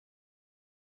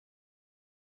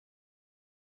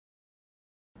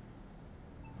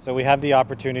So we have the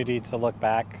opportunity to look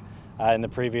back in the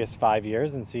previous 5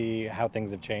 years and see how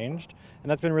things have changed. And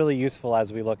that's been really useful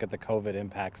as we look at the COVID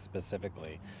impacts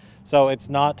specifically. So it's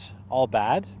not all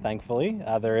bad, thankfully.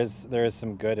 There is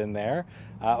some good in there.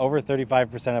 Over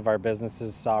 35% of our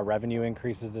businesses saw revenue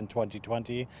increases in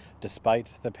 2020,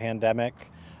 despite the pandemic.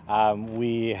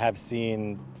 We have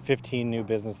seen 15 new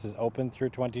businesses open through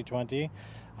 2020.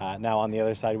 Now on the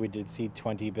other side, we did see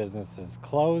 20 businesses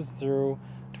close through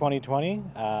 2020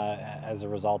 as a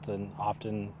result of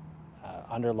often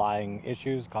underlying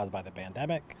issues caused by the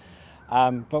pandemic.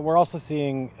 But we're also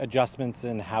seeing adjustments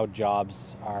in how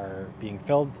jobs are being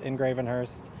filled in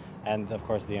Gravenhurst and, of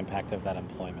course, the impact of that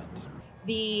employment.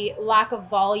 The lack of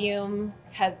volume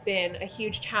has been a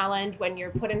huge challenge when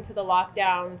you're put into the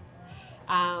lockdowns.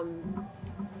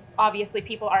 Obviously,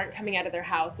 people aren't coming out of their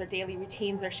house. Their daily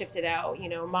routines are shifted out. You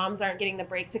know, moms aren't getting the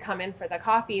break to come in for the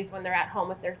coffees when they're at home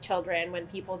with their children. When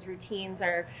people's routines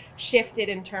are shifted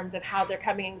in terms of how they're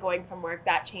coming and going from work,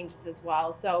 that changes as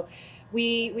well. So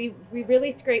we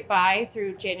really scrape by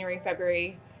through January,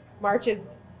 February. March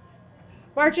is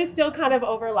still kind of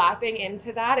overlapping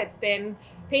into that. It's been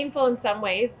painful in some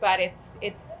ways, but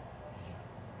it's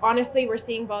honestly, we're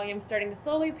seeing volume starting to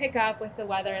slowly pick up with the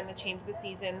weather and the change of the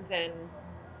seasons, and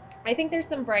I think there's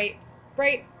some bright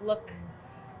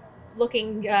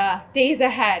looking days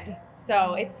ahead.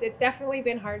 So it's definitely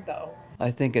been hard though.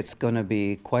 I think it's going to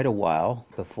be quite a while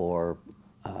before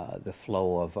the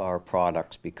flow of our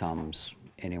products becomes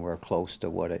anywhere close to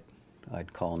what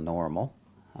I'd call normal.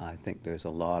 I think there's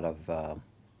a lot of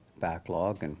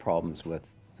backlog and problems with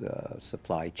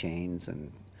supply chains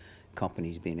and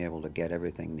companies being able to get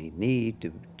everything they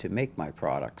need to make my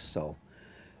products. So,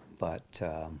 but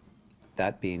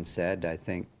that being said, I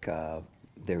think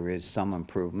there is some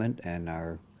improvement, and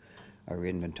our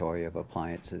inventory of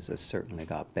appliances has certainly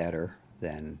got better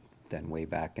than way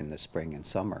back in the spring and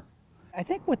summer. I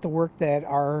think with the work that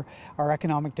our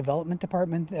Economic Development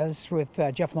Department does with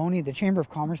Jeff Loney, the Chamber of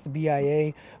Commerce, the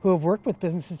BIA, who have worked with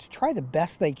businesses to try the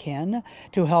best they can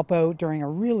to help out during a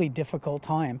really difficult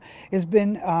time, has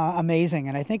been amazing.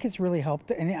 And I think it's really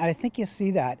helped. And I think you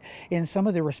see that in some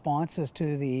of the responses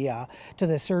to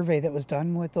the survey that was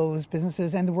done with those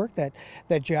businesses, and the work that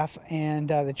Jeff and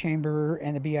the Chamber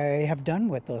and the BIA have done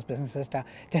with those businesses to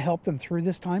help them through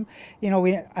this time. You know,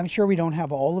 I'm sure we don't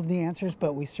have all of the answers,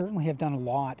 but we certainly have done a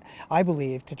lot, I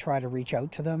believe, to try to reach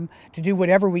out to them, to do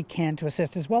whatever we can to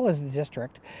assist, as well as the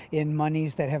district, in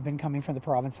monies that have been coming from the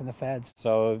province and the feds.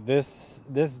 So this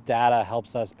data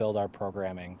helps us build our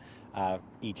programming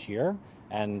each year,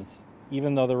 and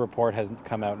even though the report hasn't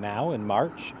come out now in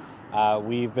March,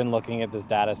 we've been looking at this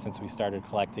data since we started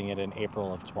collecting it in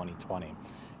April of 2020.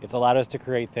 It's allowed us to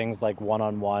create things like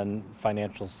one-on-one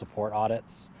financial support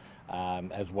audits,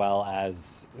 as well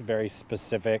as very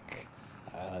specific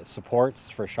supports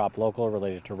for Shop Local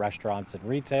related to restaurants and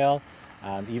retail,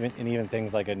 even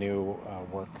things like a new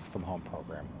work from home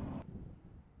program.